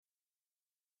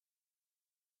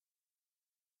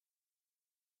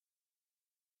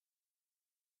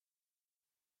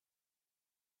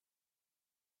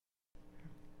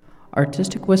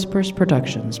Artistic Whispers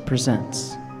Productions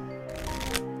presents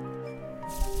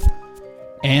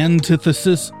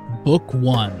Antithesis Book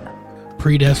 1,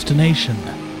 Predestination,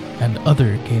 and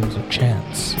Other Games of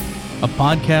Chance. A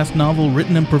podcast novel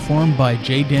written and performed by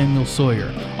J. Daniel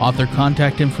Sawyer. Author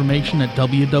contact information at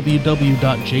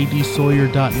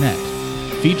www.jdsawyer.net.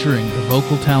 Featuring the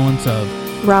vocal talents of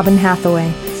Robin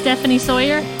Hathaway, Stephanie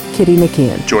Sawyer, Kitty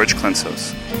McKeon, George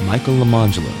Clensos, Michael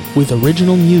Lamangelo, with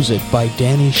original music by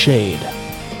Danny Shade.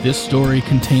 This story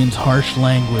contains harsh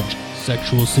language,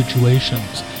 sexual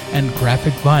situations, and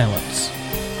graphic violence.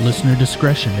 Listener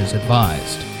discretion is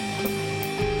advised.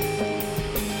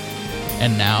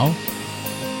 And now,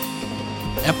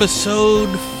 Episode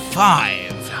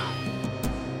 5.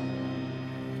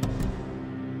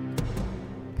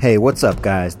 Hey, what's up,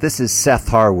 guys? This is Seth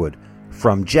Harwood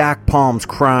from Jack Palm's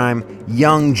Crime,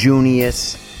 Young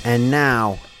Junius, and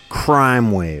now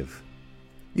Crime Wave.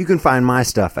 You can find my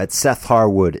stuff at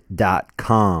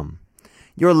sethharwood.com.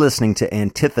 You're listening to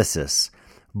Antithesis,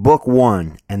 Book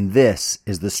 1, and this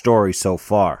is the story so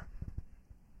far.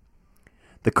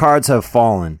 The cards have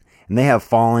fallen, and they have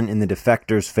fallen in the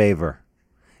defector's favor.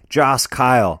 Joss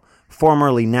Kyle,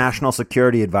 formerly National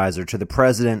Security Advisor to the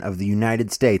President of the United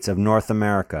States of North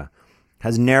America,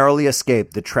 has narrowly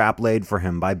escaped the trap laid for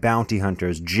him by bounty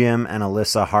hunters Jim and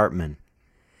Alyssa Hartman.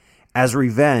 As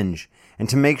revenge, and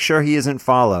to make sure he isn't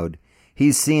followed,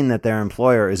 he's seen that their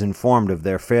employer is informed of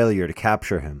their failure to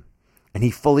capture him, and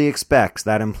he fully expects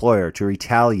that employer to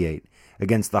retaliate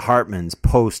against the Hartmans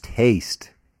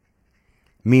post-haste.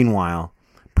 Meanwhile,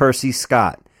 Percy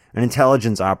Scott, an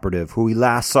intelligence operative who we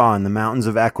last saw in the mountains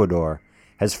of Ecuador,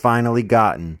 has finally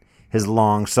gotten his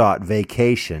long-sought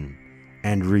vacation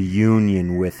and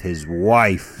reunion with his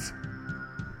wife.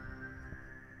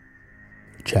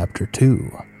 Chapter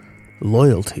 2,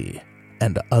 Loyalty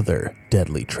and Other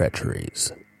Deadly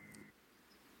Treacheries.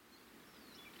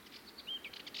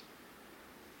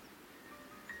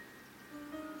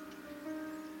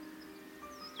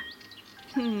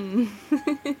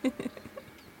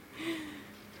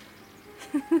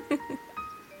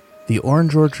 The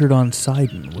orange orchard on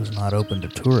Sidon was not open to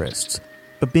tourists,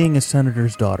 but being a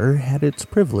senator's daughter had its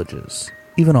privileges,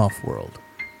 even off-world.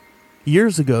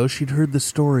 Years ago, she'd heard the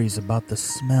stories about the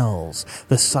smells,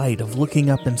 the sight of looking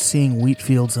up and seeing wheat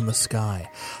fields in the sky,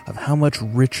 of how much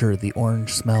richer the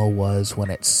orange smell was when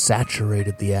it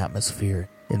saturated the atmosphere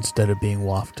instead of being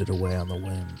wafted away on the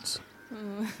winds.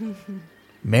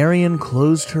 Marion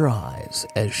closed her eyes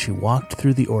as she walked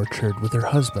through the orchard with her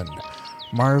husband,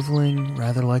 marveling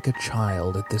rather like a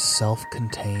child at this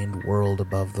self-contained world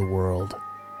above the world.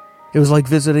 It was like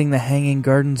visiting the Hanging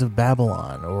Gardens of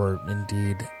Babylon, or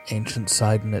indeed, ancient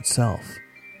Sidon itself.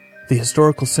 The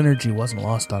historical synergy wasn't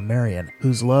lost on Marion,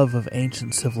 whose love of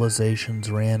ancient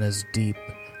civilizations ran as deep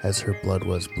as her blood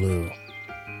was blue.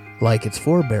 Like its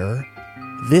forebearer,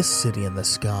 this city in the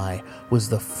sky was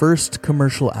the first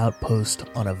commercial outpost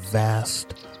on a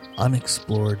vast,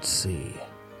 unexplored sea.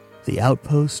 The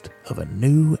outpost of a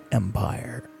new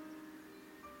empire.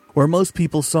 Where most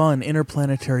people saw an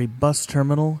interplanetary bus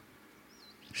terminal,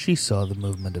 she saw the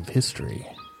movement of history.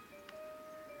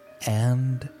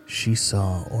 And she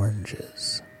saw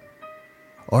oranges.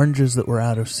 Oranges that were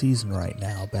out of season right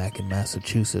now back in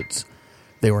Massachusetts.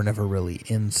 They were never really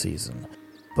in season.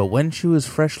 But when she was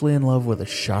freshly in love with a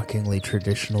shockingly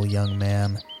traditional young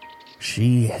man,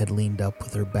 she had leaned up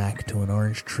with her back to an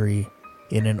orange tree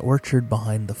in an orchard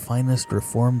behind the finest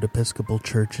Reformed Episcopal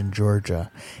Church in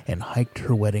Georgia, and hiked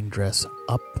her wedding dress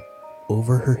up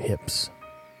over her hips.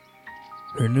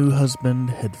 Her new husband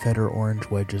had fed her orange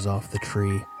wedges off the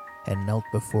tree and knelt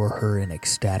before her in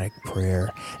ecstatic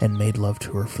prayer and made love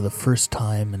to her for the first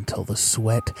time until the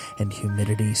sweat and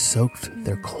humidity soaked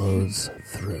their clothes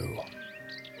through.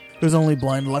 It was only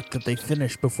blind luck that they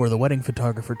finished before the wedding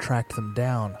photographer tracked them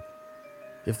down.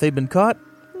 If they'd been caught,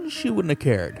 she wouldn't have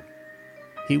cared.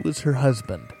 He was her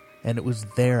husband, and it was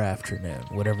their afternoon,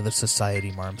 whatever the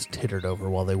society marms tittered over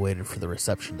while they waited for the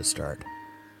reception to start.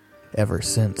 Ever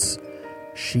since,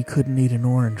 she couldn't eat an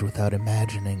orange without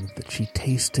imagining that she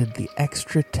tasted the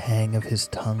extra tang of his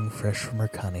tongue fresh from her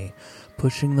cunny,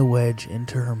 pushing the wedge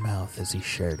into her mouth as he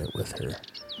shared it with her.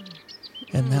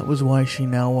 And that was why she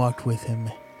now walked with him,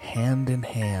 hand in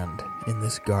hand, in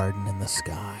this garden in the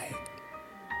sky.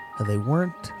 Now, they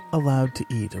weren't allowed to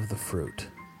eat of the fruit,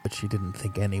 but she didn't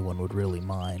think anyone would really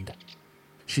mind.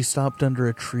 She stopped under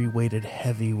a tree weighted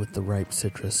heavy with the ripe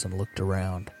citrus and looked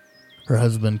around. Her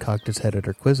husband cocked his head at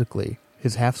her quizzically,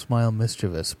 his half-smile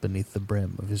mischievous beneath the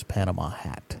brim of his Panama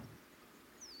hat.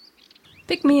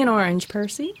 Pick me an orange,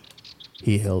 Percy.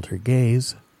 He held her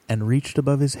gaze and reached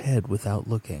above his head without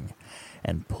looking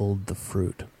and pulled the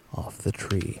fruit off the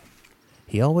tree.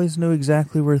 He always knew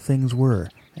exactly where things were,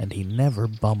 and he never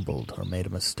bumbled or made a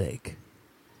mistake.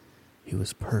 He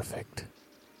was perfect.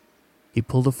 He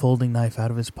pulled a folding knife out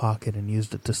of his pocket and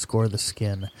used it to score the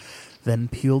skin, then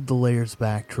peeled the layers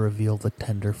back to reveal the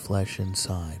tender flesh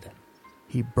inside.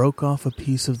 He broke off a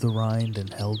piece of the rind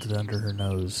and held it under her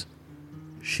nose.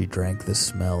 She drank the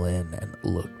smell in and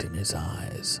looked in his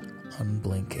eyes,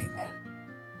 unblinking.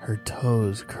 Her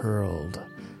toes curled.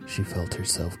 She felt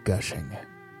herself gushing.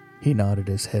 He nodded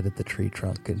his head at the tree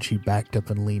trunk, and she backed up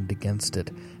and leaned against it,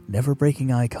 never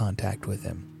breaking eye contact with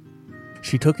him.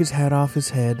 She took his hat off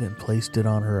his head and placed it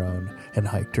on her own and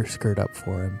hiked her skirt up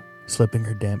for him, slipping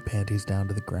her damp panties down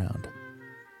to the ground.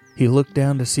 He looked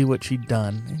down to see what she'd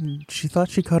done, and she thought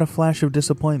she caught a flash of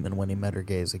disappointment when he met her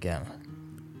gaze again.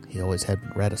 He always had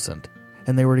been reticent,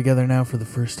 and they were together now for the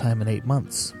first time in 8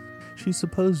 months. She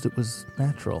supposed it was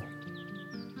natural.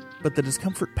 But the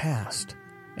discomfort passed,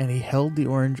 and he held the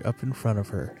orange up in front of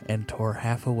her and tore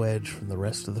half a wedge from the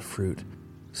rest of the fruit,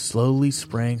 slowly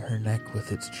spraying her neck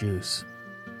with its juice.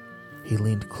 He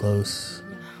leaned close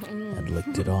and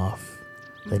licked it off,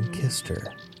 then kissed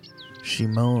her. She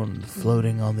moaned,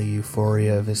 floating on the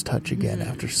euphoria of his touch again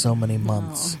after so many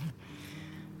months.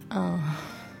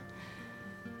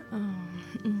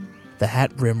 The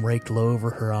hat brim raked low over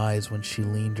her eyes when she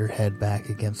leaned her head back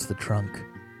against the trunk.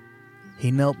 He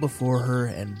knelt before her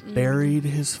and buried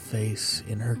his face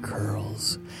in her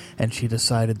curls, and she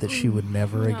decided that she would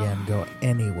never again go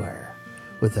anywhere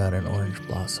without an orange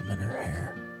blossom in her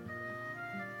hair.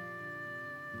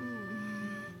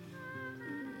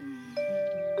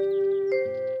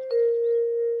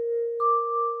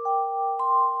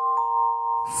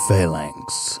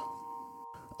 Phalanx.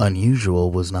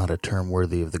 Unusual was not a term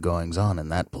worthy of the goings-on in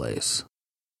that place.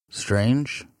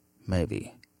 Strange?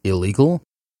 Maybe. Illegal?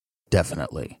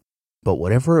 Definitely. But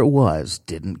whatever it was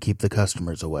didn't keep the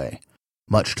customers away.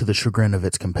 Much to the chagrin of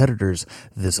its competitors,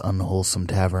 this unwholesome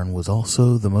tavern was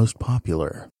also the most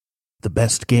popular. The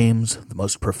best games, the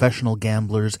most professional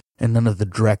gamblers, and none of the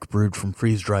dreck brewed from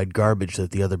freeze-dried garbage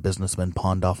that the other businessmen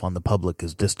pawned off on the public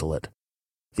as distillate.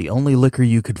 The only liquor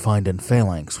you could find in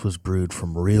Phalanx was brewed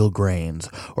from real grains,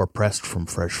 or pressed from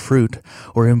fresh fruit,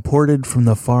 or imported from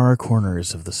the far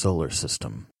corners of the solar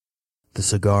system. The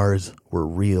cigars were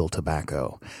real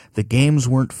tobacco. The games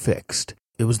weren't fixed.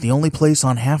 It was the only place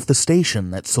on half the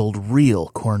station that sold real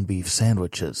corned beef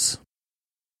sandwiches.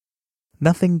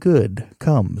 Nothing good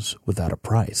comes without a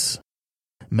price.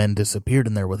 Men disappeared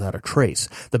in there without a trace.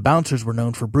 The bouncers were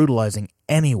known for brutalizing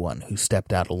anyone who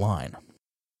stepped out of line.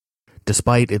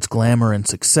 Despite its glamour and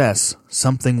success,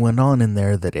 something went on in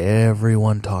there that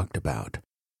everyone talked about.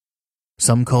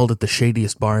 Some called it the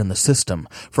shadiest bar in the system.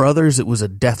 For others, it was a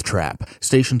death trap.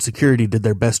 Station security did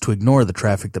their best to ignore the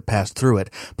traffic that passed through it,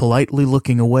 politely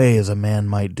looking away as a man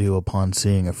might do upon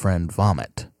seeing a friend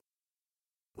vomit.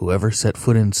 Whoever set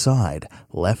foot inside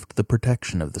left the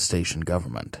protection of the station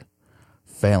government.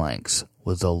 Phalanx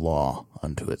was a law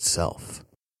unto itself.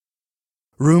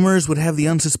 Rumors would have the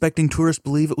unsuspecting tourist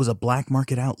believe it was a black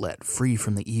market outlet, free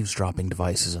from the eavesdropping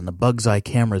devices and the bug's eye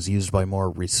cameras used by more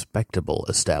respectable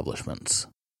establishments.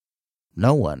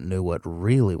 No one knew what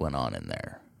really went on in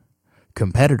there.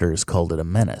 Competitors called it a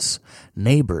menace.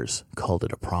 Neighbors called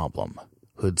it a problem.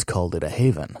 Hoods called it a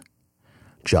haven.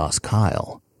 Joss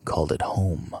Kyle called it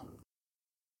home.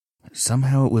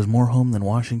 Somehow it was more home than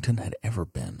Washington had ever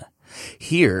been.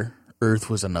 Here, Earth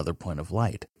was another point of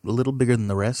light, a little bigger than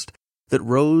the rest, that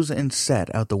rose and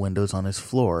set out the windows on his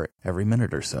floor every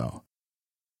minute or so.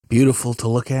 Beautiful to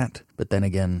look at, but then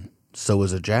again, so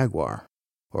was a Jaguar,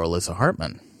 or Alyssa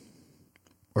Hartman,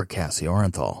 or Cassie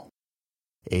Orenthal.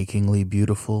 Achingly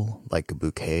beautiful, like a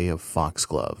bouquet of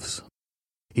foxgloves.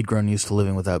 He'd grown used to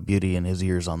living without beauty in his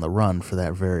years on the run for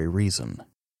that very reason.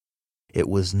 It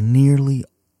was nearly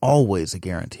always a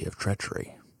guarantee of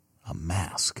treachery, a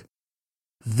mask.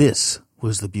 This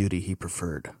was the beauty he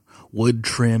preferred. Wood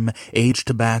trim, aged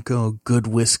tobacco, good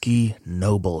whiskey,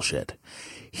 no bullshit.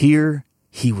 Here,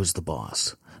 he was the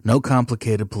boss. No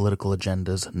complicated political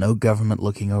agendas, no government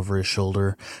looking over his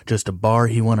shoulder, just a bar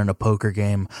he won in a poker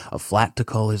game, a flat to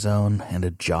call his own, and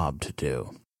a job to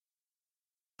do.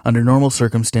 Under normal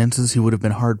circumstances, he would have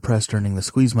been hard-pressed earning the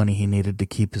squeeze money he needed to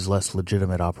keep his less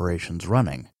legitimate operations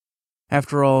running.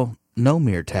 After all, no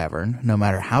mere tavern, no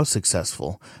matter how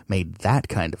successful, made that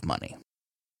kind of money.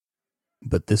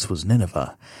 But this was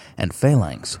Nineveh, and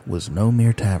Phalanx was no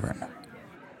mere tavern.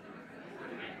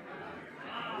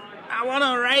 I want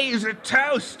to raise a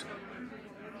toast.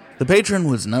 The patron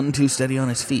was none too steady on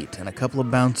his feet, and a couple of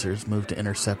bouncers moved to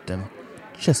intercept him,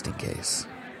 just in case.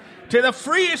 to the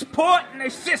freest port in the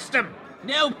system.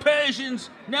 No Persians,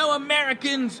 no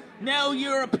Americans, no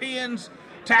Europeans.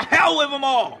 To hell with them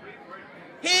all.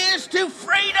 Here's to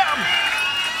freedom!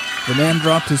 The man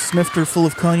dropped his snifter full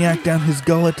of cognac down his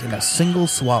gullet in a single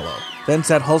swallow, then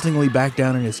sat haltingly back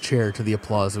down in his chair to the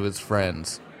applause of his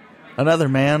friends. Another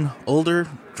man, older,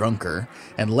 drunker,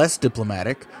 and less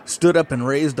diplomatic, stood up and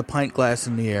raised a pint glass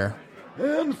in the air.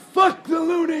 And fuck the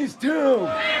loonies, too!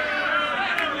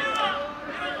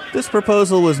 This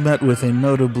proposal was met with a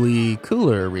notably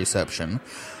cooler reception,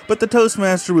 but the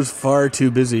Toastmaster was far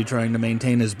too busy trying to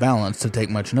maintain his balance to take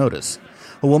much notice.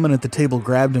 A woman at the table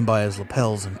grabbed him by his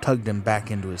lapels and tugged him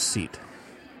back into his seat.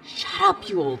 Shut up,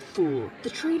 you old fool. The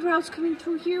trade routes coming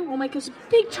through here will make us a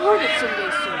big target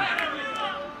someday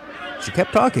soon. She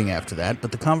kept talking after that,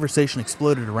 but the conversation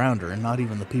exploded around her, and not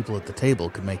even the people at the table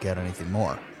could make out anything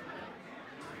more.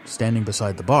 Standing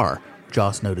beside the bar,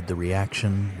 Joss noted the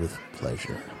reaction with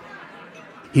pleasure.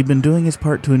 He'd been doing his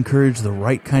part to encourage the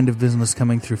right kind of business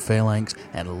coming through Phalanx,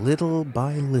 and little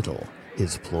by little,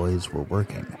 his ploys were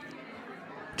working.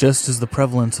 Just as the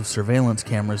prevalence of surveillance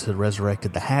cameras had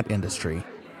resurrected the hat industry,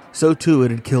 so too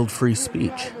it had killed free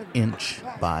speech, inch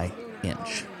by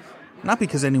inch. Not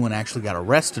because anyone actually got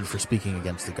arrested for speaking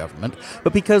against the government,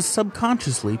 but because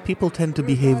subconsciously people tend to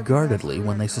behave guardedly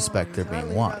when they suspect they're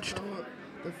being watched.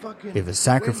 If his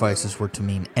sacrifices were to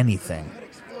mean anything,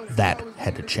 that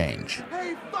had to change.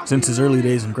 Since his early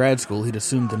days in grad school, he'd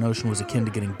assumed the notion was akin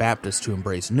to getting Baptists to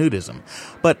embrace nudism.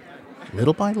 But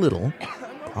little by little,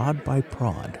 prod by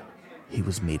prod, he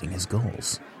was meeting his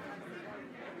goals.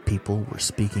 People were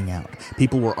speaking out,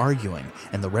 people were arguing,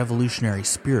 and the revolutionary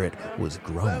spirit was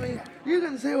growing. You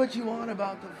can say what you want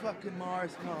about the fucking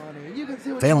Mars colony. You can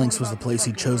say what Phalanx was the place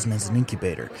he'd chosen as an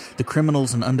incubator. The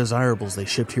criminals and undesirables they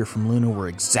shipped here from Luna were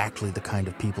exactly the kind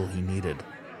of people he needed.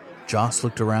 Joss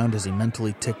looked around as he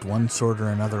mentally ticked one sort or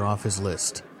another off his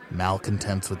list.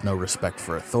 Malcontents with no respect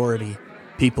for authority,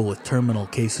 people with terminal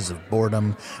cases of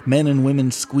boredom, men and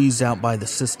women squeezed out by the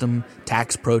system,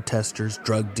 tax protesters,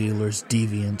 drug dealers,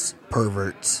 deviants,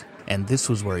 perverts. And this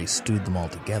was where he stewed them all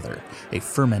together, a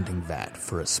fermenting vat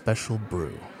for a special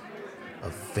brew. A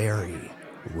very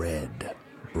red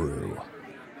brew.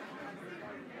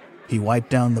 He wiped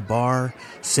down the bar,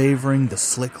 savoring the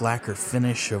slick lacquer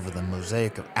finish over the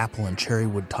mosaic of apple and cherry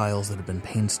wood tiles that had been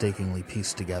painstakingly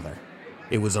pieced together.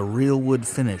 It was a real wood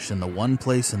finish in the one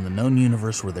place in the known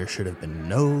universe where there should have been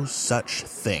no such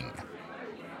thing.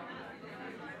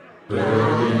 The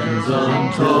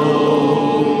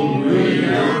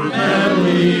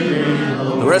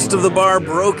rest of the bar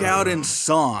broke out in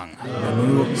song, a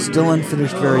new, still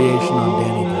unfinished variation on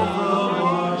Danny Boy.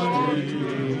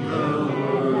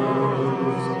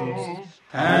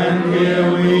 And here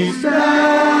we stand,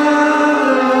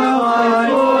 fight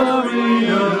for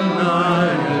freedom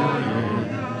night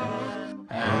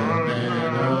and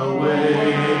then away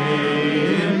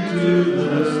into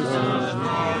the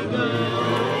sunshine.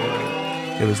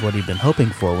 It was what he'd been hoping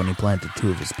for when he planted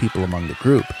two of his people among the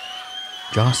group.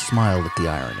 Joss smiled at the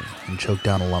irony and choked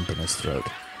down a lump in his throat.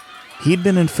 He'd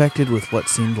been infected with what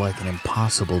seemed like an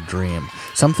impossible dream,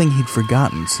 something he'd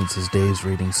forgotten since his days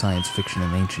reading science fiction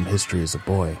and ancient history as a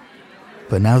boy.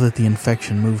 But now that the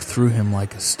infection moved through him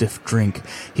like a stiff drink,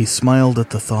 he smiled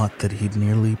at the thought that he'd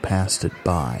nearly passed it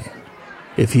by.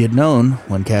 If he had known,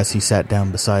 when Cassie sat down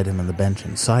beside him on the bench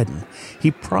in Sidon, he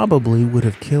probably would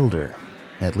have killed her.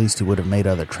 At least he would have made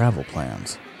other travel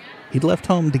plans. He'd left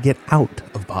home to get out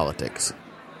of politics.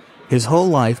 His whole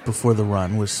life before the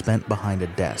run was spent behind a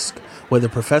desk. Whether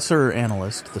professor or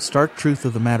analyst, the stark truth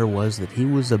of the matter was that he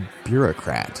was a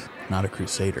bureaucrat, not a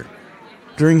crusader.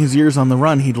 During his years on the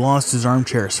run, he'd lost his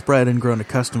armchair spread and grown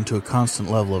accustomed to a constant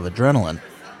level of adrenaline,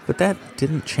 but that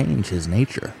didn't change his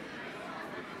nature.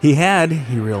 He had,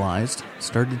 he realized,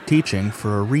 started teaching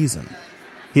for a reason.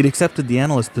 He'd accepted the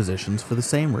analyst positions for the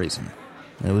same reason.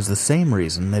 It was the same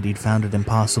reason that he'd found it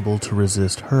impossible to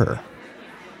resist her.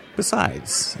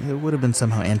 Besides, it would have been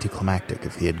somehow anticlimactic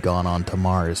if he had gone on to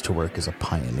Mars to work as a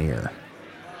pioneer.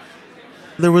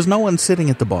 There was no one sitting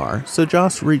at the bar, so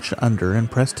Joss reached under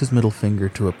and pressed his middle finger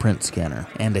to a print scanner,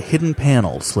 and a hidden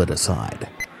panel slid aside.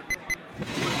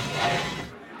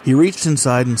 He reached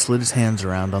inside and slid his hands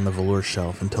around on the velour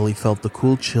shelf until he felt the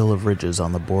cool chill of ridges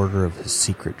on the border of his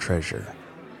secret treasure.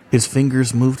 His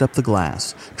fingers moved up the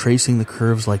glass, tracing the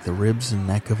curves like the ribs and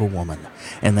neck of a woman,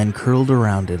 and then curled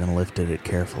around it and lifted it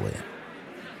carefully.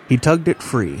 He tugged it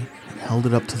free and held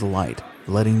it up to the light,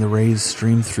 letting the rays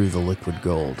stream through the liquid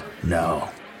gold. No,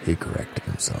 he corrected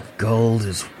himself. Gold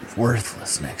is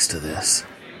worthless next to this.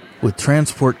 With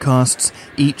transport costs,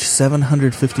 each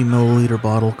 750 milliliter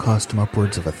bottle cost him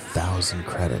upwards of 1,000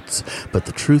 credits. But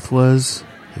the truth was,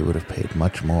 he would have paid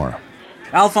much more.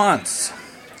 Alphonse,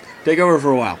 take over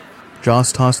for a while.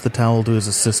 Joss tossed the towel to his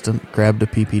assistant, grabbed a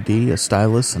PPD, a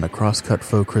stylus, and a cross-cut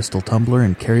faux crystal tumbler,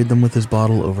 and carried them with his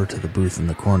bottle over to the booth in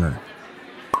the corner.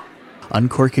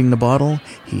 Uncorking the bottle,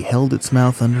 he held its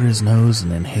mouth under his nose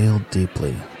and inhaled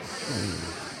deeply.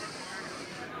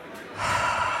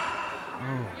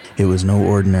 It was no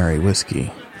ordinary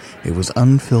whiskey. It was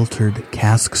unfiltered,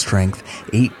 cask-strength,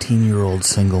 18-year-old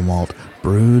single malt,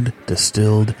 brewed,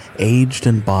 distilled, aged,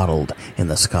 and bottled in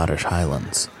the Scottish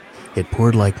Highlands. It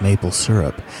poured like maple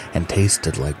syrup and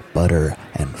tasted like butter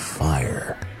and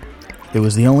fire. It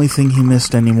was the only thing he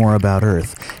missed anymore about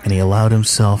Earth, and he allowed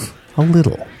himself a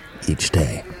little each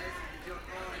day.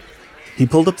 He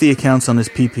pulled up the accounts on his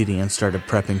PPD and started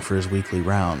prepping for his weekly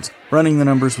rounds. Running the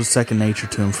numbers was second nature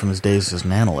to him from his days as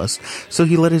an analyst, so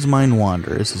he let his mind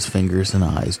wander as his fingers and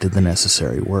eyes did the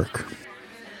necessary work.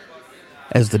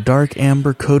 As the dark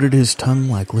amber coated his tongue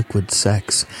like liquid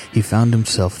sex, he found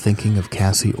himself thinking of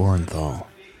Cassie Orenthal.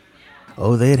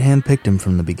 Oh, they had handpicked him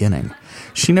from the beginning.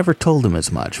 She never told him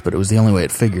as much, but it was the only way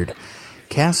it figured.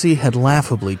 Cassie had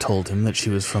laughably told him that she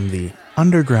was from the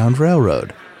Underground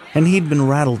Railroad, and he'd been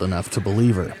rattled enough to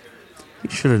believe her. He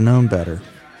should have known better.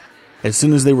 As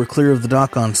soon as they were clear of the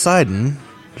dock on Sidon,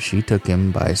 she took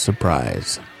him by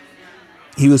surprise.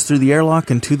 He was through the airlock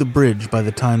and to the bridge by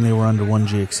the time they were under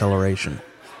 1G acceleration.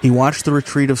 He watched the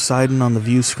retreat of Sidon on the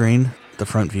view screen. The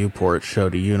front viewport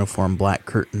showed a uniform black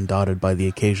curtain dotted by the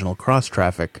occasional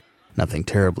cross-traffic. Nothing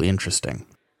terribly interesting.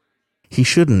 He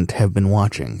shouldn't have been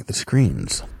watching the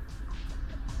screens.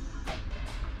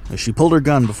 She pulled her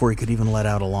gun before he could even let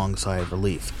out a long sigh of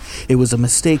relief. It was a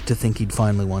mistake to think he'd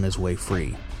finally won his way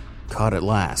free. Caught at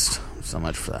last. So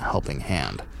much for the helping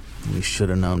hand. He should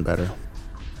have known better.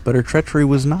 But her treachery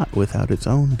was not without its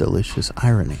own delicious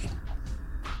irony.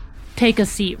 Take a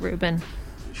seat, Reuben.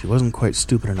 She wasn't quite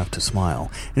stupid enough to smile,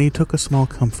 and he took a small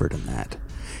comfort in that.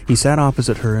 He sat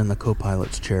opposite her in the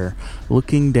co-pilot's chair,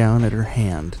 looking down at her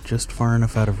hand just far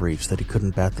enough out of reach that he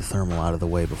couldn't bat the thermal out of the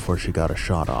way before she got a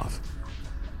shot off.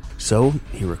 So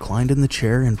he reclined in the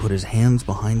chair and put his hands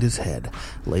behind his head,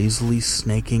 lazily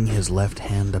snaking his left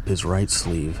hand up his right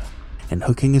sleeve and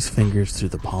hooking his fingers through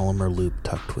the polymer loop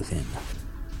tucked within.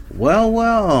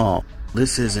 Well,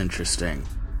 this is interesting.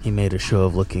 He made a show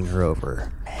of looking her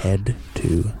over, head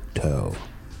to toe.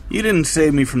 You didn't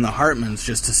save me from the Hartmans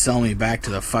just to sell me back to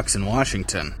the fucks in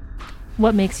Washington.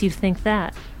 What makes you think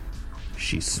that?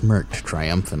 She smirked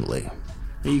triumphantly.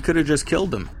 You could have just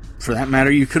killed them. For that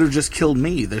matter, you could have just killed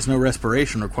me. There's no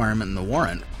respiration requirement in the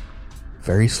warrant.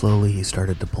 Very slowly, he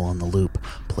started to pull on the loop,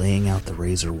 playing out the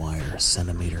razor wire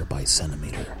centimeter by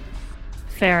centimeter.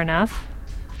 Fair enough.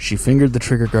 She fingered the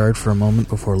trigger guard for a moment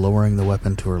before lowering the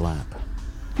weapon to her lap.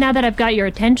 Now that I've got your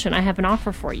attention, I have an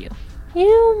offer for you.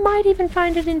 You might even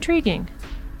find it intriguing.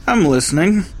 I'm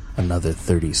listening. Another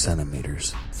 30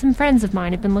 centimeters. Some friends of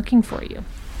mine have been looking for you.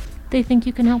 They think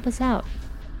you can help us out.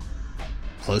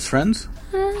 Close friends?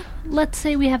 Let's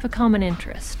say we have a common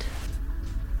interest.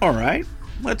 All right,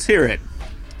 let's hear it.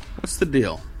 What's the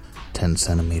deal? 10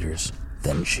 centimeters.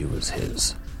 Then she was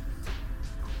his.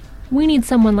 We need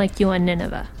someone like you on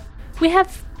Nineveh. We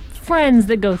have friends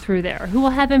that go through there who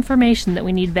will have information that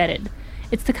we need vetted.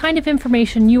 It's the kind of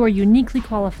information you are uniquely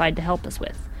qualified to help us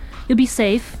with. You'll be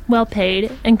safe, well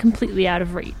paid, and completely out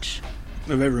of reach.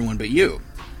 Of everyone but you.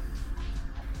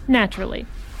 Naturally.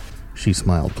 She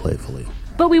smiled playfully.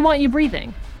 But we want you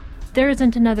breathing. There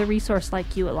isn't another resource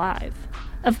like you alive.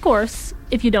 Of course,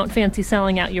 if you don't fancy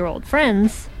selling out your old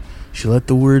friends. She let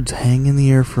the words hang in the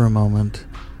air for a moment,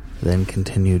 then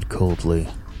continued coldly.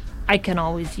 I can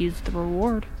always use the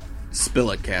reward.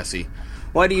 Spill it, Cassie.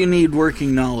 Why do you need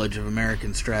working knowledge of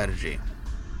American strategy?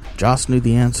 Joss knew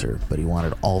the answer, but he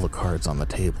wanted all the cards on the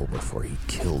table before he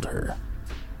killed her.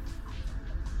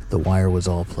 The wire was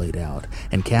all played out,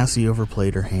 and Cassie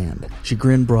overplayed her hand. She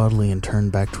grinned broadly and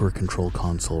turned back to her control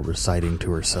console, reciting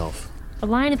to herself. A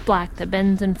line of black that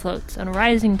bends and floats on a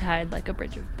rising tide like a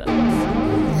bridge of boats.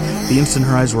 The instant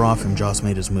her eyes were off him, Joss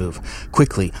made his move.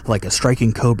 Quickly, like a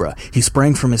striking cobra, he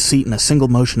sprang from his seat in a single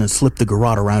motion and slipped the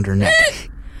garrote around her neck.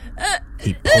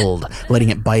 He pulled, letting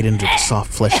it bite into the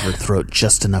soft flesh of her throat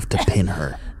just enough to pin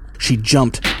her. She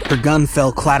jumped. Her gun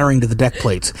fell clattering to the deck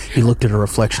plates. He looked at her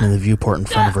reflection in the viewport in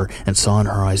front of her and saw in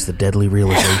her eyes the deadly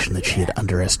realization that she had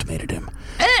underestimated him.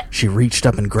 She reached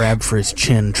up and grabbed for his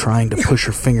chin, trying to push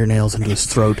her fingernails into his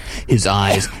throat, his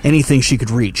eyes, anything she could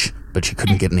reach, but she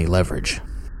couldn't get any leverage.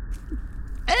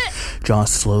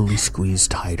 Joss slowly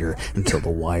squeezed tighter until the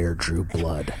wire drew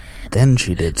blood. But then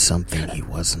she did something he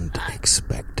wasn't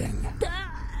expecting.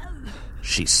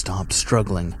 She stopped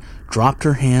struggling, dropped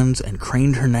her hands, and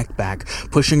craned her neck back,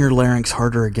 pushing her larynx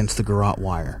harder against the garrote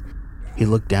wire. He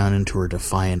looked down into her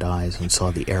defiant eyes and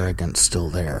saw the arrogance still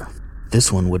there. This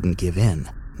one wouldn't give in.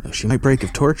 Though she might break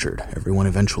if tortured, everyone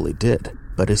eventually did.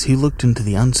 But as he looked into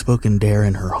the unspoken dare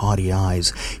in her haughty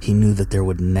eyes, he knew that there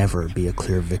would never be a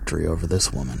clear victory over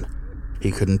this woman.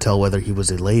 He couldn't tell whether he was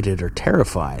elated or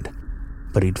terrified,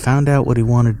 but he'd found out what he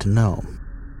wanted to know.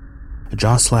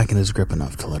 Joss slackened his grip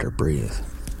enough to let her breathe.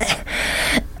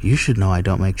 "You should know I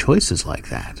don't make choices like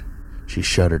that." She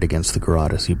shuddered against the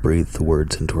garrote as he breathed the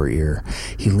words into her ear.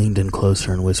 He leaned in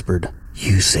closer and whispered,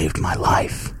 "You saved my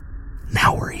life.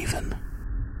 Now we're even."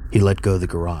 He let go of the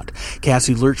garrote.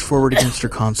 Cassie lurched forward against her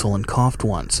console and coughed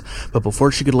once, but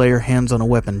before she could lay her hands on a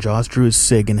weapon, Joss drew his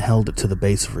cig and held it to the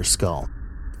base of her skull.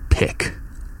 "Pick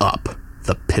up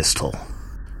the pistol."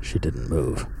 She didn't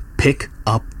move. "Pick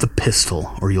up the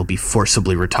pistol, or you'll be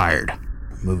forcibly retired."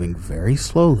 Moving very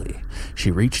slowly,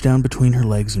 she reached down between her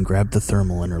legs and grabbed the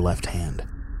thermal in her left hand.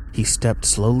 He stepped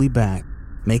slowly back,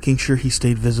 making sure he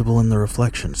stayed visible in the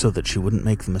reflection so that she wouldn't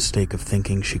make the mistake of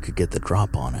thinking she could get the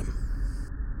drop on him.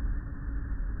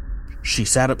 She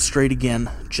sat up straight again,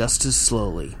 just as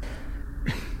slowly.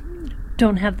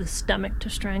 Don't have the stomach to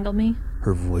strangle me.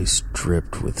 Her voice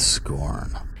dripped with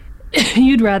scorn.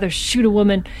 You'd rather shoot a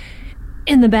woman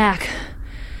in the back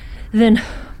than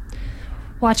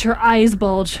watch her eyes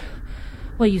bulge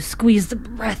while you squeeze the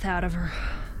breath out of her.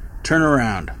 "Turn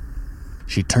around."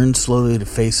 She turned slowly to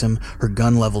face him, her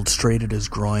gun leveled straight at his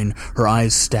groin, her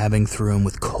eyes stabbing through him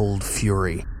with cold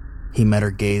fury. He met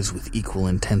her gaze with equal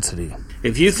intensity.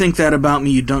 "If you think that about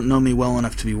me, you don't know me well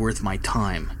enough to be worth my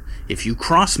time. If you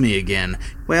cross me again,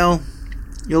 well,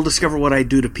 you'll discover what I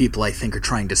do to people I think are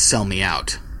trying to sell me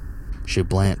out." She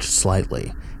blanched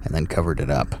slightly and then covered it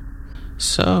up.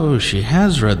 So she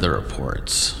has read the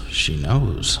reports. She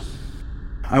knows.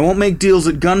 "I won't make deals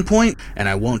at gunpoint, and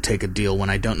I won't take a deal when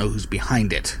I don't know who's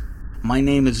behind it. My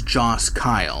name is Joss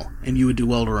Kyle, and you would do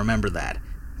well to remember that.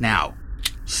 Now,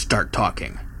 start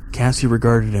talking." Cassie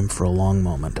regarded him for a long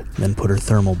moment, then put her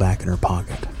thermal back in her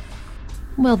pocket.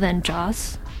 Well then,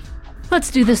 Joss.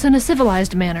 Let's do this in a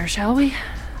civilized manner, shall we?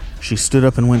 She stood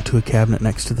up and went to a cabinet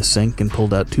next to the sink and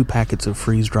pulled out 2 packets of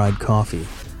freeze-dried coffee.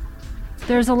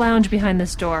 There's a lounge behind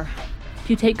this door.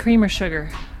 Do you take cream or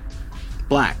sugar?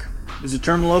 "Black. Is the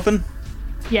terminal open?"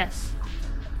 Yes.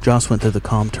 Joss went to the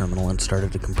comm terminal and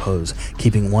started to compose,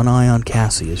 keeping one eye on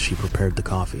Cassie as she prepared the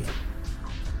coffee.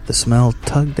 The smell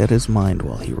tugged at his mind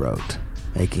while he wrote,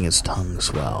 making his tongue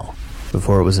swell.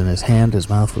 Before it was in his hand, his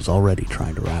mouth was already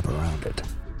trying to wrap around it.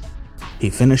 He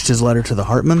finished his letter to the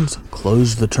Hartmans,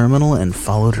 closed the terminal, and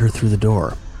followed her through the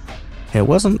door. It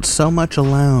wasn't so much a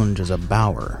lounge as a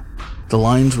bower. The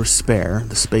lines were spare,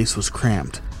 the space was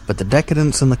cramped, but the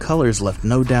decadence and the colors left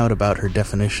no doubt about her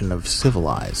definition of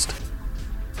civilized.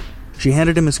 She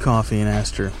handed him his coffee and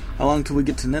asked her, "How long till we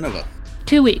get to Nineveh?"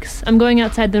 2 weeks. I'm going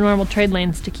outside the normal trade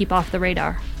lanes to keep off the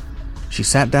radar. She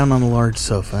sat down on a large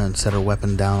sofa and set her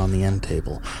weapon down on the end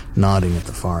table, nodding at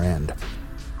the far end.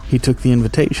 He took the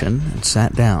invitation and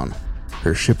sat down.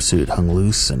 Her ship suit hung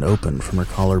loose and open from her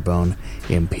collarbone,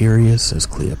 imperious as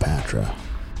Cleopatra.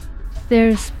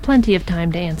 There's plenty of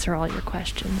time to answer all your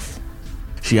questions.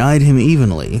 She eyed him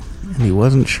evenly, and he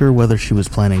wasn't sure whether she was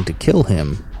planning to kill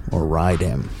him or ride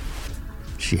him.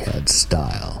 She had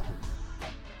style.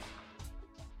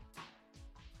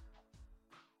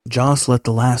 Joss let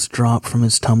the last drop from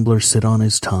his tumbler sit on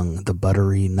his tongue, the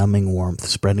buttery, numbing warmth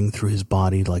spreading through his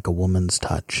body like a woman's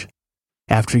touch.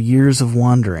 After years of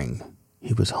wandering,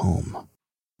 he was home.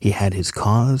 He had his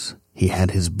cause, he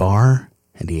had his bar,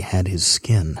 and he had his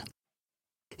skin.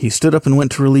 He stood up and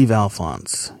went to relieve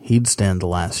Alphonse. He'd stand the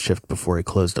last shift before he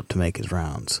closed up to make his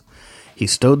rounds. He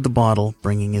stowed the bottle,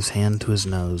 bringing his hand to his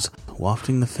nose,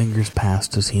 wafting the fingers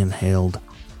past as he inhaled,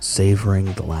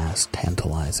 savoring the last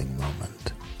tantalizing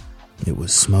moment. It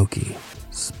was smoky,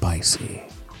 spicy,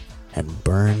 and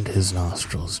burned his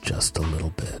nostrils just a little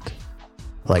bit,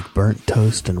 like burnt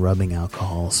toast and rubbing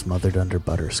alcohol smothered under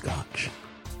butterscotch.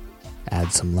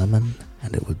 Add some lemon,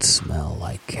 and it would smell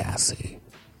like Cassie.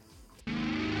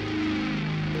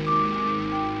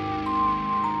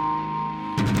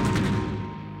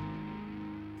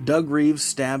 Doug Reeves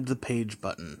stabbed the page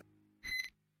button.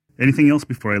 "Anything else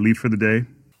before I leave for the day?"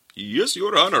 "Yes,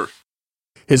 Your Honor."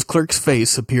 His clerk's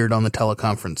face appeared on the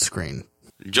teleconference screen.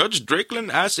 "Judge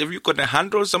Drakeland asked if you could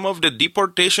handle some of the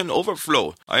deportation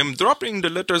overflow. I am dropping the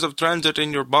letters of transit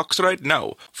in your box right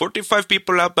now. 45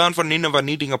 people outbound for Nineveh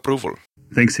needing approval."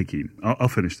 "Thanks, Hakeem. I'll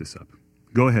finish this up.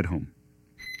 Go ahead home."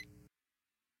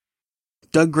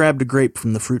 Doug grabbed a grape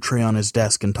from the fruit tray on his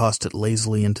desk and tossed it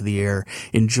lazily into the air,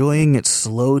 enjoying its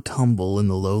slow tumble in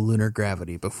the low lunar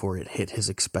gravity before it hit his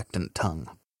expectant tongue.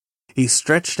 He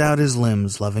stretched out his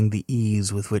limbs, loving the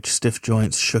ease with which stiff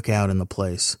joints shook out in the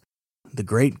place. The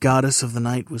great goddess of the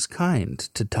night was kind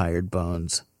to tired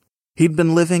bones. He'd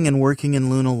been living and working in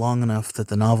Luna long enough that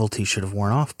the novelty should have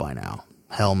worn off by now.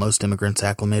 Hell, most immigrants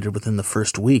acclimated within the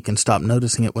first week and stopped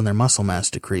noticing it when their muscle mass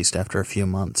decreased after a few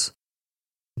months.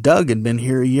 Doug had been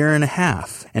here a year and a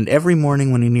half, and every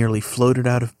morning when he nearly floated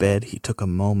out of bed, he took a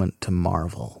moment to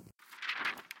marvel.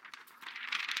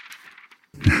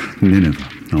 Nineveh.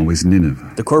 Always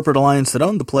Nineveh. The corporate alliance that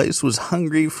owned the place was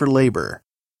hungry for labor.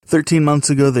 13 months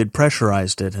ago, they'd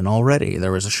pressurized it, and already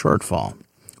there was a shortfall.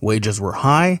 Wages were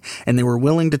high, and they were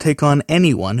willing to take on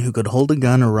anyone who could hold a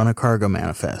gun or run a cargo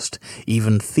manifest,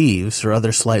 even thieves or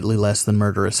other slightly less than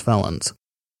murderous felons.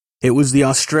 It was the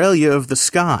Australia of the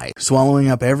sky, swallowing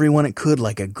up everyone it could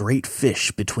like a great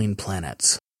fish between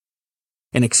planets.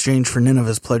 In exchange for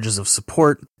Nineveh's pledges of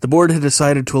support, the board had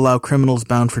decided to allow criminals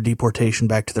bound for deportation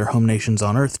back to their home nations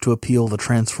on Earth to appeal the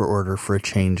transfer order for a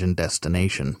change in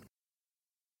destination.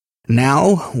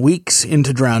 Now, weeks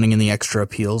into drowning in the extra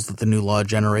appeals that the new law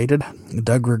generated,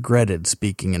 Doug regretted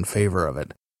speaking in favor of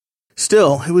it.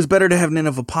 Still, it was better to have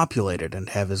Nineveh populated and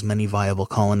have as many viable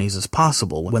colonies as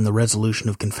possible when the resolution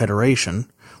of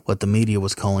Confederation, what the media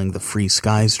was calling the Free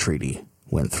Skies Treaty,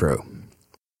 went through.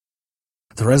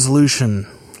 The resolution,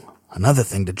 another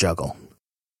thing to juggle.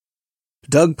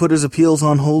 Doug put his appeals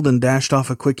on hold and dashed off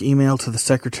a quick email to the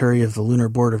secretary of the Lunar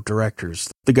Board of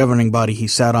Directors, the governing body he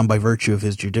sat on by virtue of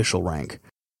his judicial rank.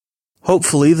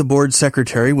 Hopefully, the board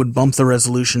secretary would bump the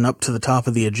resolution up to the top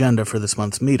of the agenda for this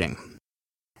month's meeting.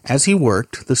 As he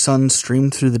worked, the sun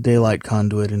streamed through the daylight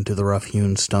conduit into the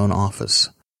rough-hewn stone office.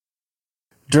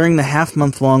 During the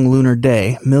half-month-long lunar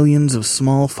day, millions of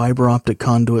small fiber-optic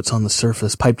conduits on the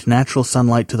surface piped natural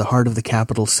sunlight to the heart of the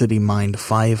capital city mined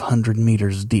 500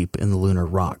 meters deep in the lunar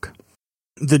rock.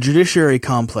 The judiciary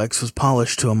complex was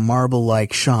polished to a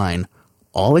marble-like shine,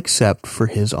 all except for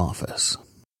his office.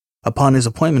 Upon his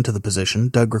appointment to the position,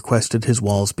 Doug requested his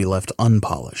walls be left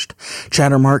unpolished.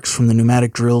 Chatter marks from the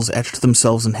pneumatic drills etched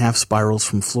themselves in half-spirals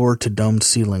from floor to domed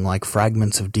ceiling like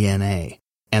fragments of DNA.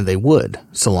 And they would,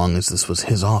 so long as this was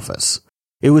his office.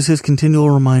 It was his continual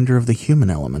reminder of the human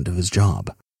element of his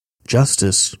job.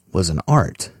 Justice was an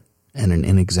art, and an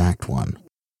inexact one.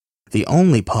 The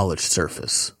only polished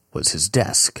surface was his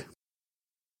desk.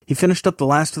 He finished up the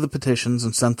last of the petitions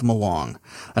and sent them along.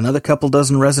 Another couple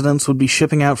dozen residents would be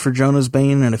shipping out for Jonah's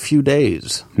Bane in a few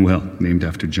days. Well, named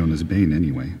after Jonah's Bane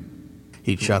anyway.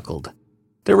 He chuckled.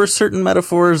 There were certain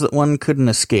metaphors that one couldn't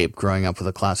escape growing up with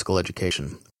a classical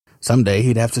education. Someday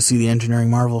he'd have to see the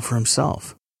engineering marvel for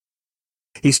himself.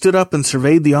 He stood up and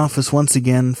surveyed the office once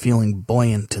again, feeling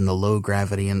buoyant in the low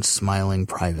gravity and smiling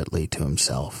privately to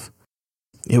himself.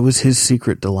 It was his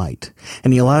secret delight,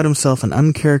 and he allowed himself an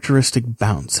uncharacteristic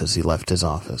bounce as he left his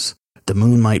office. The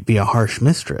moon might be a harsh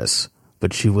mistress,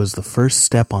 but she was the first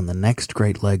step on the next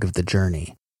great leg of the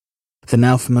journey. The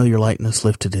now familiar lightness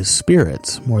lifted his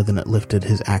spirits more than it lifted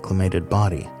his acclimated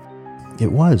body.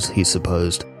 It was, he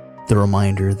supposed, the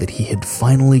reminder that he had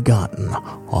finally gotten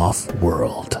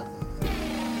off-world.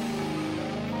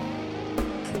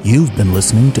 You've been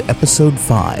listening to Episode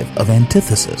 5 of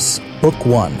Antithesis, Book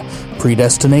 1,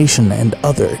 Predestination and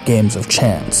Other Games of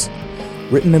Chance.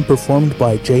 Written and performed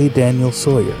by J. Daniel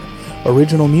Sawyer.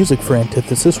 Original music for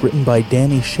Antithesis written by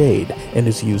Danny Shade and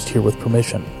is used here with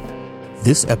permission.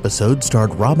 This episode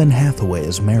starred Robin Hathaway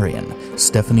as Marion,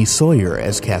 Stephanie Sawyer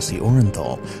as Cassie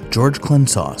Orenthal, George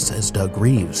Clensauce as Doug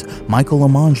Reeves, Michael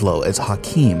Amangelo as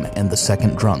Hakeem and the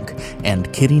Second Drunk,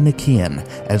 and Kitty Nakian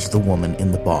as the Woman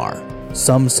in the Bar.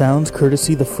 Some sounds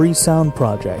courtesy the Free Sound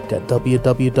Project at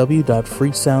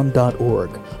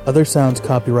www.freesound.org. Other sounds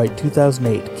copyright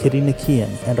 2008 Kitty Nakian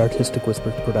and Artistic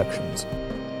Whispers Productions.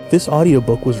 This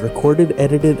audiobook was recorded,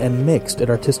 edited, and mixed at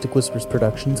Artistic Whispers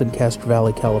Productions in Castro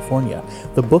Valley, California.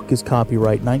 The book is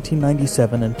copyright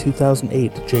 1997 and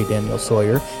 2008 J. Daniel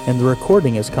Sawyer, and the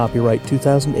recording is copyright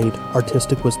 2008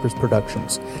 Artistic Whispers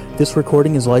Productions. This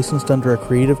recording is licensed under a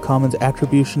Creative Commons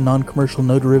Attribution Non-Commercial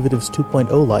No Derivatives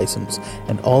 2.0 license,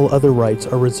 and all other rights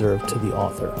are reserved to the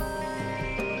author.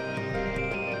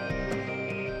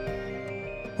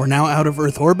 We're now out of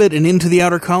Earth orbit and into the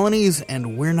outer colonies,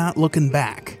 and we're not looking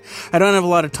back. I don't have a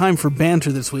lot of time for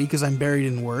banter this week as I'm buried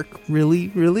in work. Really,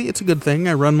 it's a good thing.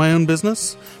 I run my own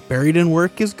business. Buried in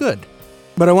work is good.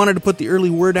 But I wanted to put the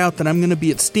early word out that I'm going to be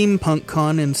at Steampunk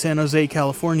Con in San Jose,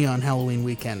 California on Halloween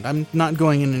weekend. I'm not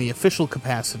going in any official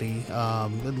capacity,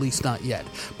 at least not yet.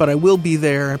 But I will be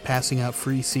there passing out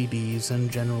free CDs and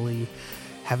generally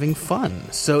having fun.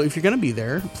 So if you're going to be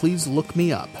there, please look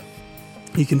me up.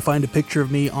 You can find a picture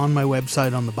of me on my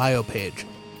website on the bio page.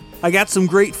 I got some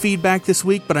great feedback this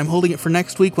week, but I'm holding it for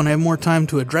next week when I have more time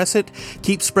to address it.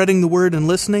 Keep spreading the word and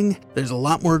listening. There's a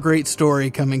lot more great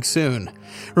story coming soon.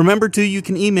 Remember, too, you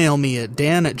can email me at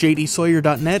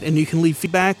dan@jdsawyer.net, and you can leave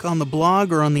feedback on the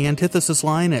blog or on the Antithesis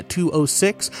line at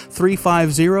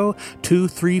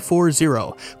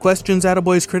 206-350-2340. Questions,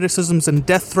 attaboys, criticisms, and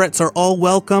death threats are all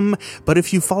welcome, but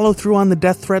if you follow through on the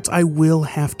death threats, I will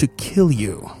have to kill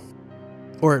you.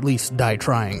 Or at least die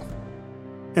trying.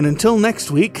 And until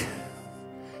next week,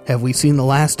 have we seen the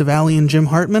last of Allie and Jim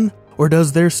Hartman? Or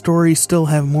does their story still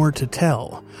have more to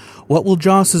tell? What will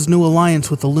Joss's new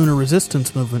alliance with the Lunar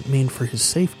Resistance Movement mean for his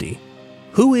safety?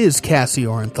 Who is Cassie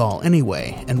Orenthal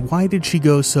anyway, and why did she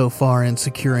go so far in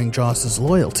securing Joss's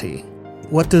loyalty?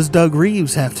 What does Doug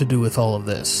Reeves have to do with all of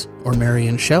this? Or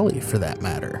Marion Shelley, for that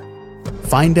matter?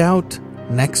 Find out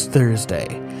next Thursday.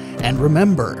 And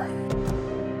remember,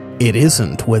 it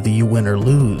isn't whether you win or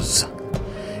lose.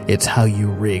 It's how you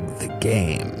rig the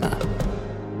game.